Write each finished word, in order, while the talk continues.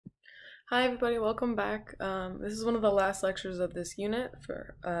Hi everybody, welcome back. This is one of the last lectures of this unit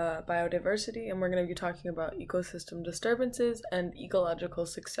for biodiversity, and we're going to be talking about ecosystem disturbances and ecological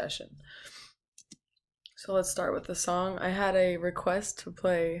succession. So let's start with the song. I had a request to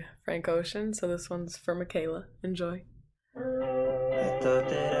play Frank Ocean, so this one's for Michaela. Enjoy. I thought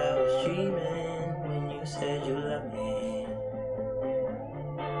that I was dreaming when you said you loved me.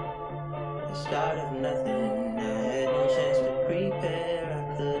 The start of nothing, I had no chance to prepare,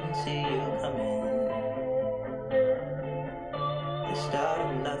 I couldn't see you coming. The start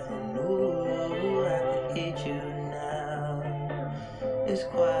of nothing, ooh, I could hate you now. It's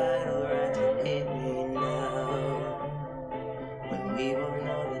quite alright to hate me now. When we both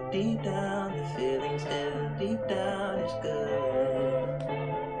know that deep down, the feeling still deep down is good.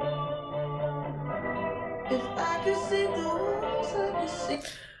 If I could see the words, I could see.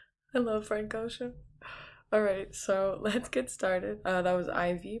 I love Frank Ocean. Alright, so let's get started. That was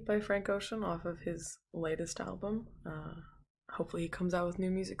Ivy by Frank Ocean off of his latest album. Hopefully he comes out with new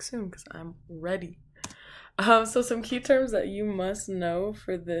music soon because I'm ready. So some key terms that you must know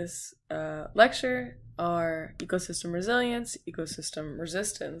for this lecture are ecosystem resilience, ecosystem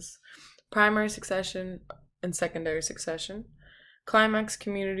resistance, primary succession and secondary succession, climax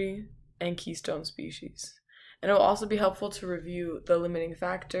community, and keystone species. And it will also be helpful to review the limiting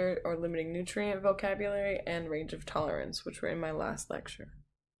factor or limiting nutrient vocabulary and range of tolerance, which were in my last lecture.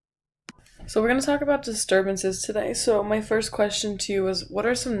 So we're going to talk about disturbances today. So my first question to you is, what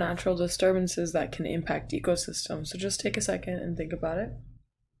are some natural disturbances that can impact ecosystems? So just take a second and think about it.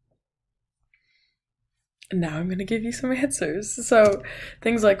 And now I'm going to give you some answers. So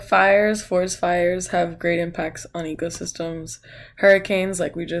things like fires, forest fires have great impacts on ecosystems. Hurricanes,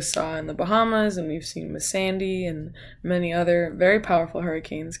 like we just saw in the Bahamas and we've seen with Sandy and many other very powerful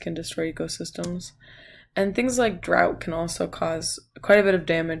hurricanes, can destroy ecosystems. And things like drought can also cause quite a bit of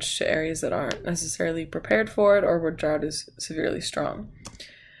damage to areas that aren't necessarily prepared for it or where drought is severely strong.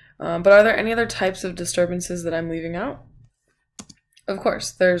 But are there any other types of disturbances that I'm leaving out? Of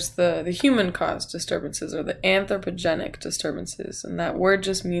course, there's the human-caused disturbances or the anthropogenic disturbances, and that word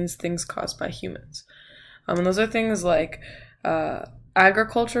just means things caused by humans. And those are things like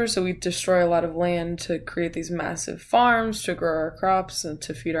agriculture, so we destroy a lot of land to create these massive farms to grow our crops and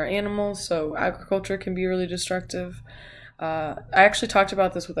to feed our animals, so agriculture can be really destructive. I actually talked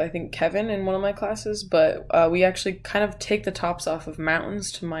about this with, I think, Kevin in one of my classes, but we actually kind of take the tops off of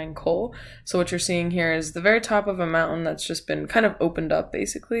mountains to mine coal. So what you're seeing here is the very top of a mountain that's just been kind of opened up,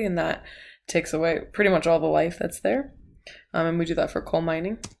 basically, and that takes away pretty much all the life that's there. And we do that for coal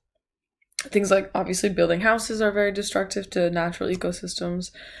mining. Things like, obviously, building houses are very destructive to natural ecosystems,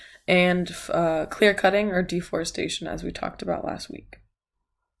 and clear cutting or deforestation, as we talked about last week.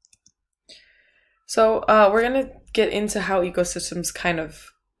 So we're going to get into how ecosystems kind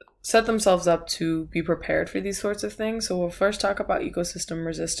of set themselves up to be prepared for these sorts of things. So we'll first talk about ecosystem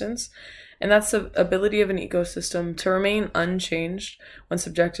resistance, and that's the ability of an ecosystem to remain unchanged when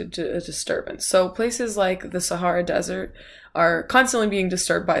subjected to a disturbance. So places like the Sahara Desert are constantly being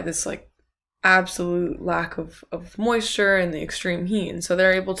disturbed by this like absolute lack of moisture and the extreme heat, and so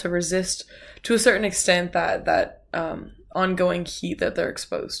they're able to resist to a certain extent that ongoing heat that they're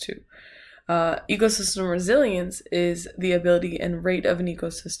exposed to. Ecosystem resilience is the ability and rate of an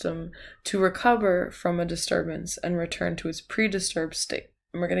ecosystem to recover from a disturbance and return to its pre-disturbed state.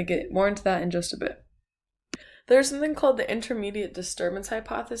 And we're going to get more into that in just a bit. There's something called the intermediate disturbance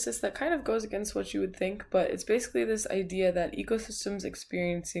hypothesis that kind of goes against what you would think, but it's basically this idea that ecosystems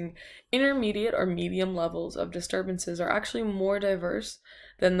experiencing intermediate or medium levels of disturbances are actually more diverse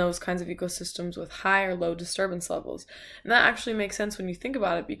than those kinds of ecosystems with high or low disturbance levels. And that actually makes sense when you think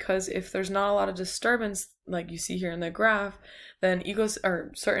about it, because if there's not a lot of disturbance, like you see here in the graph, then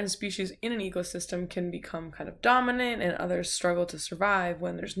certain species in an ecosystem can become kind of dominant and others struggle to survive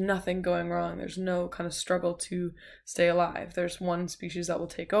when there's nothing going wrong. There's no kind of struggle to stay alive. There's one species that will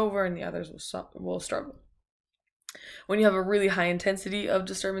take over and the others will struggle. When you have a really high intensity of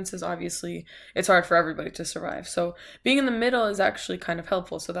disturbances, obviously, it's hard for everybody to survive. So being in the middle is actually kind of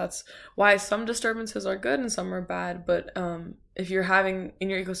helpful. So that's why some disturbances are good and some are bad. But if you're having, in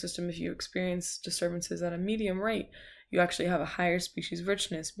your ecosystem, if you experience disturbances at a medium rate, you actually have a higher species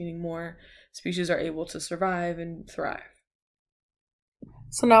richness, meaning more species are able to survive and thrive.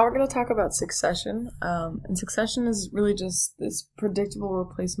 So now we're going to talk about succession. And succession is really just this predictable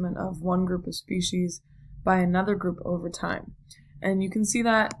replacement of one group of species by another group over time. And you can see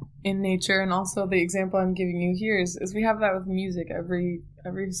that in nature, and also the example I'm giving you here is we have that with music. Every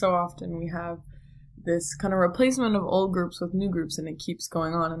so often we have this kind of replacement of old groups with new groups, and it keeps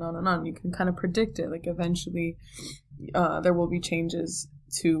going on and on and on. You can kind of predict it, like eventually there will be changes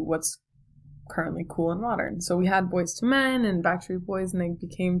to what's currently cool and modern. So we had Boys to Men and Backstreet Boys, and they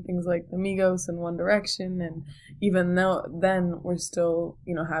became things like the Migos and One Direction, and even though then we're still,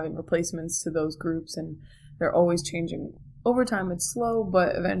 you know, having replacements to those groups, and they're always changing. Over time it's slow,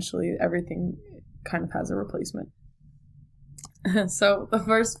 but eventually everything kind of has a replacement. So the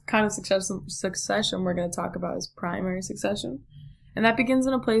first kind of succession we're going to talk about is primary succession, and that begins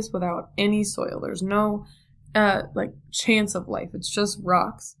in a place without any soil. There's no like chance of life. It's just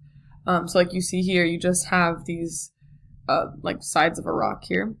rocks. So like you see here, you just have these like sides of a rock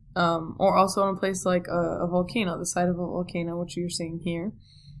here, or also in a place like a volcano, the side of a volcano, which you're seeing here.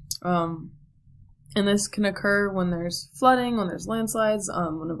 And this can occur when there's flooding, when there's landslides,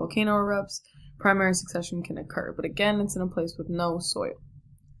 when a volcano erupts. Primary succession can occur, but again, it's in a place with no soil.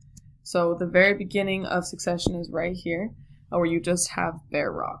 So the very beginning of succession is right here, where you just have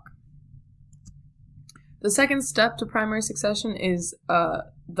bare rock. The second step to primary succession is the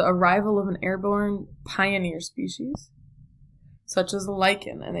arrival of an airborne pioneer species, such as the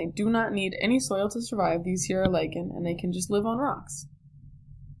lichen, and they do not need any soil to survive. These here are lichen, and they can just live on rocks.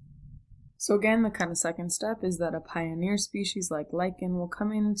 So again, the kind of second step is that a pioneer species like lichen will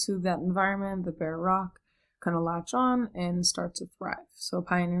come into that environment, the bare rock, kind of latch on and start to thrive. So a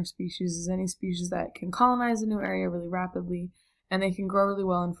pioneer species is any species that can colonize a new area really rapidly, and they can grow really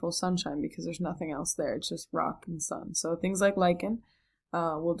well in full sunshine because there's nothing else there. It's just rock and sun. So things like lichen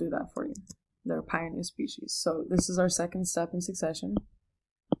will do that for you. They're a pioneer species. So this is our second step in succession.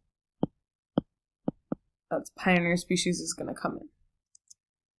 That's pioneer species is going to come in.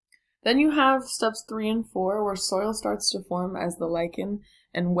 Then you have steps 3 and 4, where soil starts to form as the lichen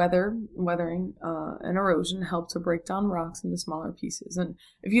and weathering and erosion help to break down rocks into smaller pieces. And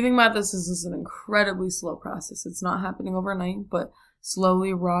if you think about this is an incredibly slow process. It's not happening overnight, but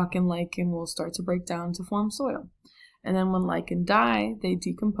slowly rock and lichen will start to break down to form soil. And then when lichen die, they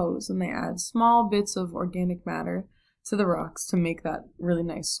decompose and they add small bits of organic matter to the rocks to make that really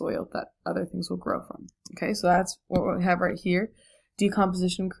nice soil that other things will grow from. Okay, so that's what we have right here.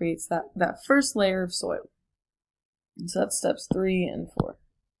 Decomposition creates that first layer of soil. So that's steps 3 and 4.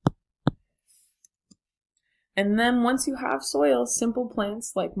 And then once you have soil, simple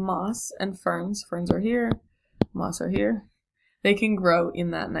plants like moss and ferns are here, moss are here, they can grow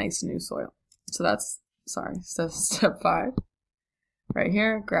in that nice new soil. So that's, step 5. Right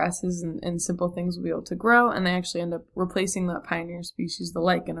here, grasses and simple things will be able to grow, and they actually end up replacing that pioneer species. The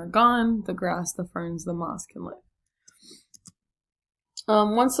lichen are gone, the grass, the ferns, the moss can live.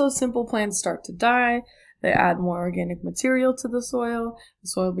 Once those simple plants start to die, they add more organic material to the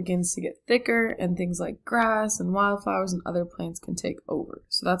soil begins to get thicker, and things like grass and wildflowers and other plants can take over.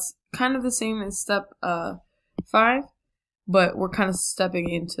 So that's kind of the same as step 5, but we're kind of stepping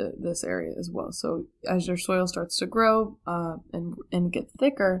into this area as well. So as your soil starts to grow and get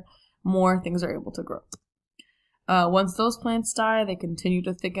thicker, more things are able to grow. Once those plants die, they continue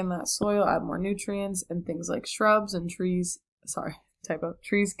to thicken that soil, add more nutrients, and things like shrubs and trees,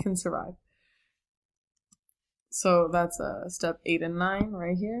 trees can survive. So that's step 8 and 9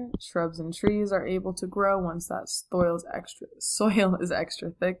 right here. Shrubs and trees are able to grow once that soil is extra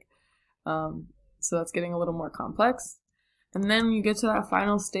thick. So that's getting a little more complex. And then you get to that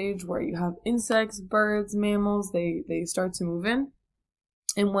final stage where you have insects, birds, mammals, they start to move in.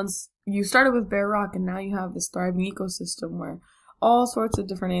 And once you started with bare rock, and now you have this thriving ecosystem where all sorts of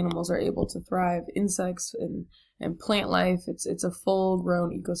different animals are able to thrive, insects and plant life. It's a full-grown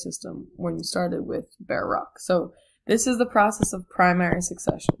ecosystem when you started with bare rock. So this is the process of primary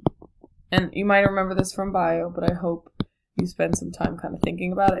succession. And you might remember this from bio, but I hope you spend some time kind of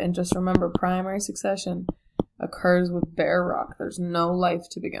thinking about it. And just remember, primary succession occurs with bare rock. There's no life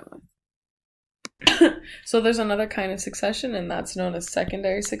to begin with. So there's another kind of succession, and that's known as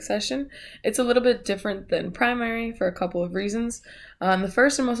secondary succession. It's a little bit different than primary for a couple of reasons. The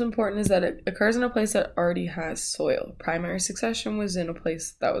first and most important is that it occurs in a place that already has soil. Primary succession was in a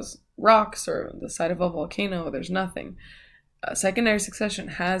place that was rocks or the side of a volcano. There's nothing. Secondary succession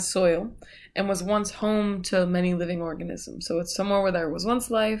has soil and was once home to many living organisms. So it's somewhere where there was once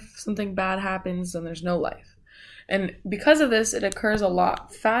life, something bad happens, and there's no life. And because of this, it occurs a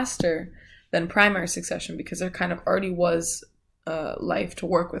lot faster than primary succession because there kind of already was life to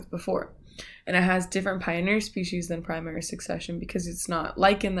work with before. And it has different pioneer species than primary succession because it's not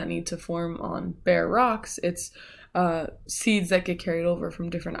lichen that need to form on bare rocks. It's seeds that get carried over from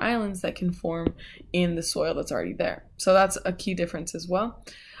different islands that can form in the soil that's already there. So that's a key difference as well.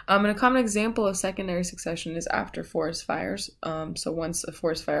 And a common example of secondary succession is after forest fires. So once a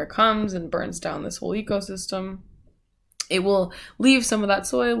forest fire comes and burns down this whole ecosystem, it will leave some of that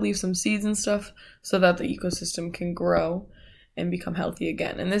soil, leave some seeds and stuff so that the ecosystem can grow and become healthy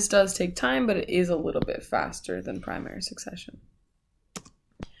again. And this does take time, but it is a little bit faster than primary succession.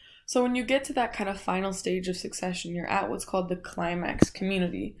 So when you get to that kind of final stage of succession, you're at what's called the climax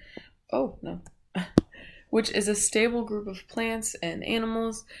community. Oh, no. Which is a stable group of plants and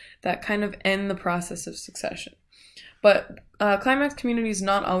animals that kind of end the process of succession. But climax community is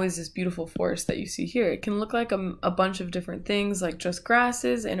not always this beautiful forest that you see here. It can look like a bunch of different things, like just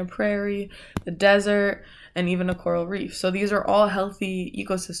grasses and a prairie, the desert, and even a coral reef. So these are all healthy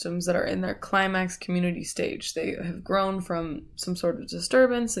ecosystems that are in their climax community stage. They have grown from some sort of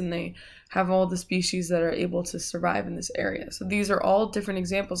disturbance, and they have all the species that are able to survive in this area. So these are all different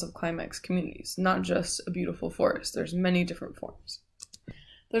examples of climax communities, not just a beautiful forest. There's many different forms.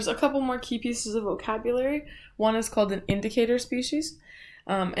 There's a couple more key pieces of vocabulary. One is called an indicator species.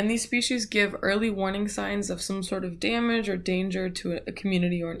 And these species give early warning signs of some sort of damage or danger to a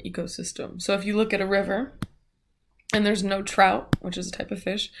community or an ecosystem. So if you look at a river and there's no trout, which is a type of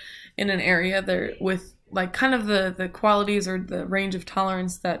fish, in an area there with like kind of the qualities or the range of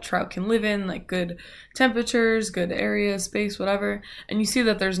tolerance that trout can live in, like good temperatures, good area, space, whatever, and you see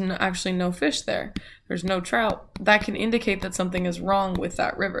that there's actually no fish there, there's no trout, that can indicate that something is wrong with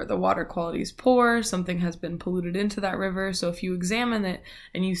that river. The water quality is poor, something has been polluted into that river. So if you examine it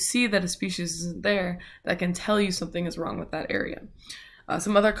and you see that a species isn't there, that can tell you something is wrong with that area.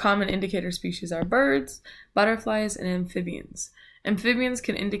 Some other common indicator species are birds, butterflies, and amphibians. Amphibians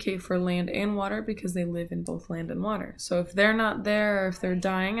can indicate for land and water because they live in both land and water. So if they're not there or if they're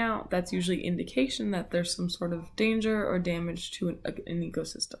dying out, that's usually indication that there's some sort of danger or damage to an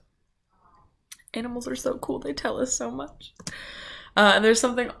ecosystem. Animals are so cool. They tell us so much. There's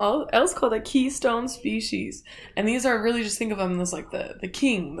something else called a keystone species. And these are really, just think of them as like the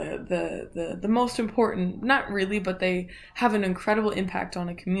king, the most important, not really, but they have an incredible impact on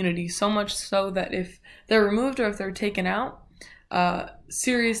a community. So much so that if they're removed or if they're taken out,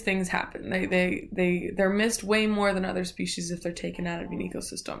 serious things happen. They're missed way more than other species if they're taken out of an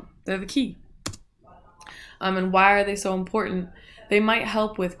ecosystem. They're the key. And why are they so important? They might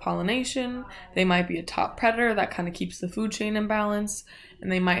help with pollination. They might be a top predator that kind of keeps the food chain in balance,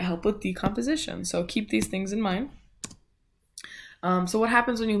 and they might help with decomposition. So keep these things in mind. So what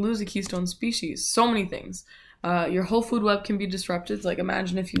happens when you lose a keystone species? So many things. Your whole food web can be disrupted. Like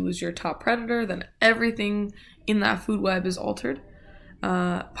imagine if you lose your top predator, then everything in that food web is altered.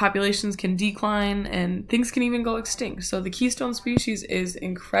 Populations can decline and things can even go extinct. So the keystone species is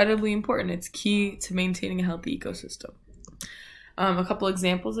incredibly important. It's key to maintaining a healthy ecosystem. A couple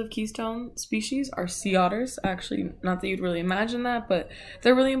examples of keystone species are sea otters. Actually, not that you'd really imagine that, but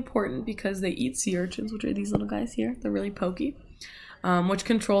they're really important because they eat sea urchins, which are these little guys here. They're really pokey. Which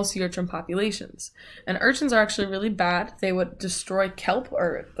control sea urchin populations. And urchins are actually really bad. They would destroy kelp,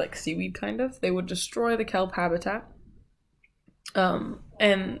 or like seaweed kind of. They would destroy the kelp habitat.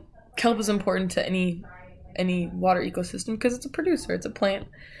 And kelp is important to any water ecosystem because it's a producer, it's a plant,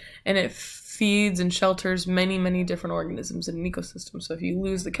 and it feeds and shelters many different organisms in an ecosystem. So if you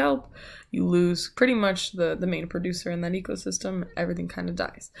lose the kelp, you lose pretty much the main producer in that ecosystem. Everything kind of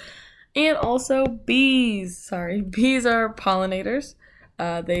dies. And also bees. Bees are pollinators.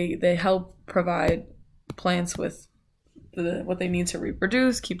 They help provide plants with what they need to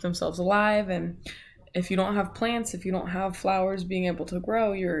reproduce, keep themselves alive. And if you don't have plants, if you don't have flowers being able to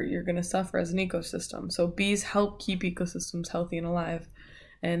grow, you're going to suffer as an ecosystem. So bees help keep ecosystems healthy and alive.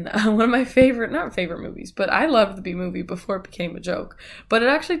 And one of my not favorite movies, but I loved the Bee Movie before it became a joke. But it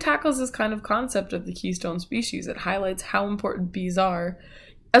actually tackles this kind of concept of the keystone species. It highlights how important bees are.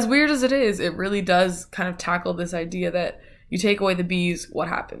 As weird as it is, it really does kind of tackle this idea that you take away the bees, what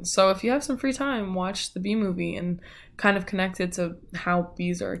happens? So if you have some free time, watch the Bee Movie and kind of connect it to how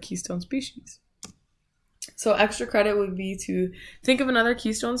bees are a keystone species. So extra credit would be to think of another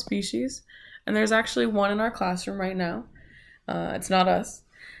keystone species, and there's actually one in our classroom right now. It's not us.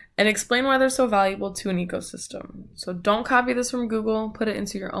 And explain why they're so valuable to an ecosystem. So don't copy this from Google, put it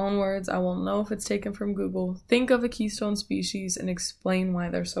into your own words. I won't know if it's taken from Google. Think of a keystone species and explain why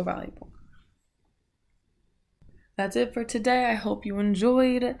they're so valuable. That's it for today. I hope you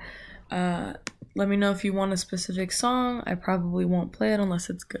enjoyed. Let me know if you want a specific song. I probably won't play it unless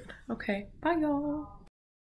it's good. Okay, bye y'all.